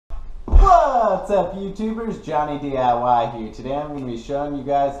What's up, YouTubers? Johnny DIY here. Today I'm going to be showing you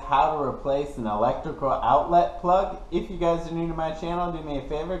guys how to replace an electrical outlet plug. If you guys are new to my channel, do me a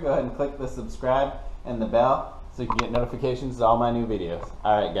favor, go ahead and click the subscribe and the bell so you can get notifications of all my new videos.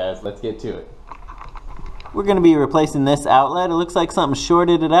 Alright guys, let's get to it. We're going to be replacing this outlet. It looks like something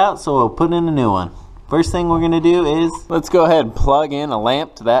shorted it out, so we'll put in a new one. First thing we're going to do is, let's go ahead and plug in a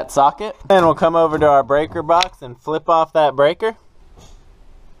lamp to that socket. Then we'll come over to our breaker box and flip off that breaker.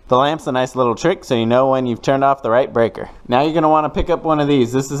 The lamp's a nice little trick so you know when you've turned off the right breaker. Now you're going to want to pick up one of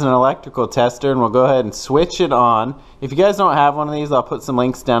these. This is an electrical tester and we'll go ahead and switch it on. If you guys don't have one of these, I'll put some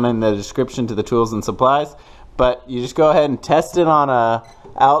links down in the description to the tools and supplies. But you just go ahead and test it on a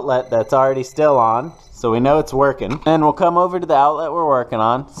outlet that's already still on, so we know it's working. And we'll come over to the outlet we're working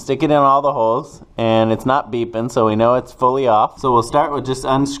on, stick it in all the holes, and it's not beeping, so we know it's fully off. So we'll start with just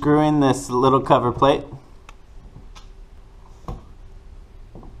unscrewing this little cover plate.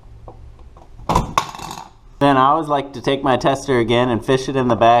 Then I always like to take my tester again and fish it in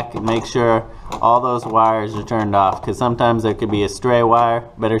the back and make sure all those wires are turned off, because sometimes there could be a stray wire.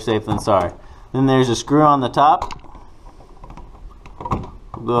 Better safe than sorry. Then there's a screw on the top.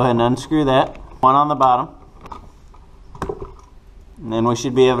 We'll go ahead and unscrew that. One on the bottom. And then we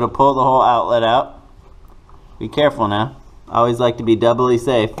should be able to pull the whole outlet out. Be careful now. I always like to be doubly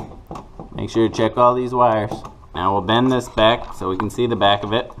safe. Make sure to check all these wires. Now we'll bend this back so we can see the back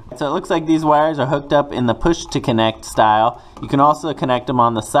of it. So it looks like these wires are hooked up in the push to connect style. You can also connect them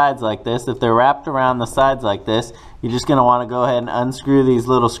on the sides like this. If they're wrapped around the sides like this, you're just going to want to go ahead and unscrew these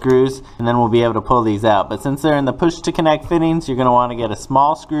little screws and then we'll be able to pull these out. But since they're in the push to connect fittings, you're going to want to get a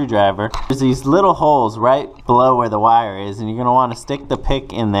small screwdriver. There's these little holes right below where the wire is, and you're going to want to stick the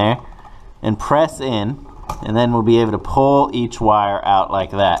pick in there and press in, and then we'll be able to pull each wire out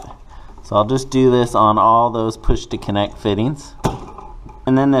like that. So I'll just do this on all those push to connect fittings.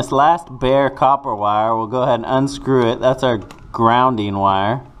 And then this last bare copper wire, we'll go ahead and unscrew it. That's our grounding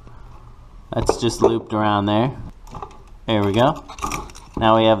wire. That's just looped around there. There we go.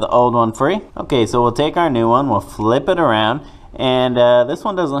 Now we have the old one free. Okay, so we'll take our new one, we'll flip it around, and this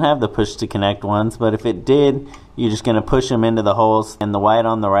one doesn't have the push to connect ones, but if it did, you're just going to push them into the holes, and the white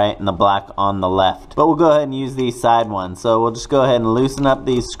on the right and the black on the left. But we'll go ahead and use these side ones. So we'll just go ahead and loosen up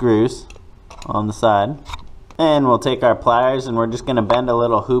these screws on the side. And we'll take our pliers and we're just going to bend a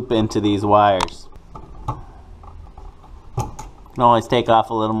little hoop into these wires. You can always take off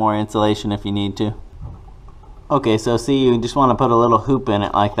a little more insulation if you need to. Okay, so see, you just want to put a little hoop in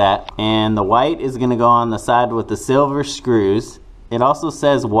it like that. And the white is going to go on the side with the silver screws. It also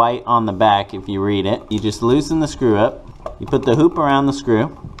says white on the back if you read it. You just loosen the screw up. You put the hoop around the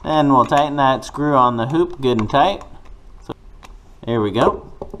screw. Then we'll tighten that screw on the hoop good and tight. So, there we go.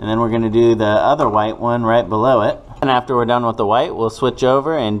 And then we're going to do the other white one right below it. And after we're done with the white, we'll switch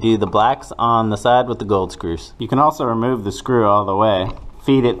over and do the blacks on the side with the gold screws. You can also remove the screw all the way,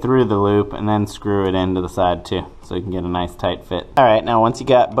 feed it through the loop, and then screw it into the side too, so you can get a nice tight fit. Alright, now once you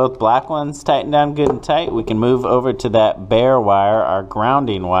got both black ones tightened down good and tight, we can move over to that bare wire, our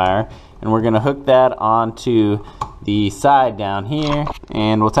grounding wire, and we're going to hook that onto the side down here,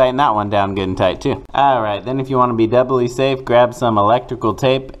 and we'll tighten that one down good and tight too. Alright, then if you want to be doubly safe, grab some electrical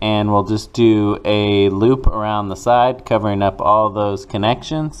tape and we'll just do a loop around the side, covering up all those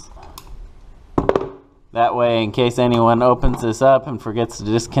connections. That way, in case anyone opens this up and forgets to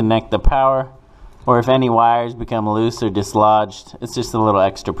disconnect the power, or if any wires become loose or dislodged, it's just a little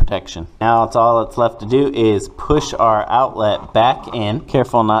extra protection. Now all that's left to do is push our outlet back in.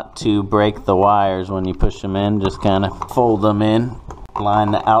 Careful not to break the wires when you push them in. Just kind of fold them in. Line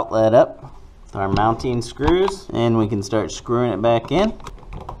the outlet up with our mounting screws, and we can start screwing it back in.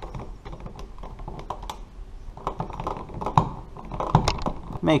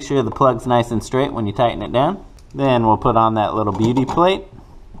 Make sure the plug's nice and straight when you tighten it down. Then we'll put on that little beauty plate.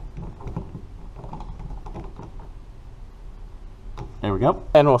 There we go.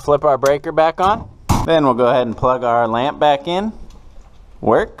 And we'll flip our breaker back on. Then we'll go ahead and plug our lamp back in.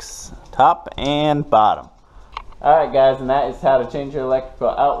 Works, top and bottom. Alright guys, and that is how to change your electrical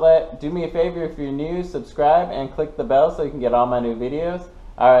outlet. Do me a favor, if you're new, subscribe and click the bell so you can get all my new videos.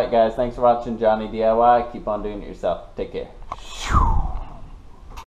 Alright guys, thanks for watching Johnny DIY. Keep on doing it yourself. Take care.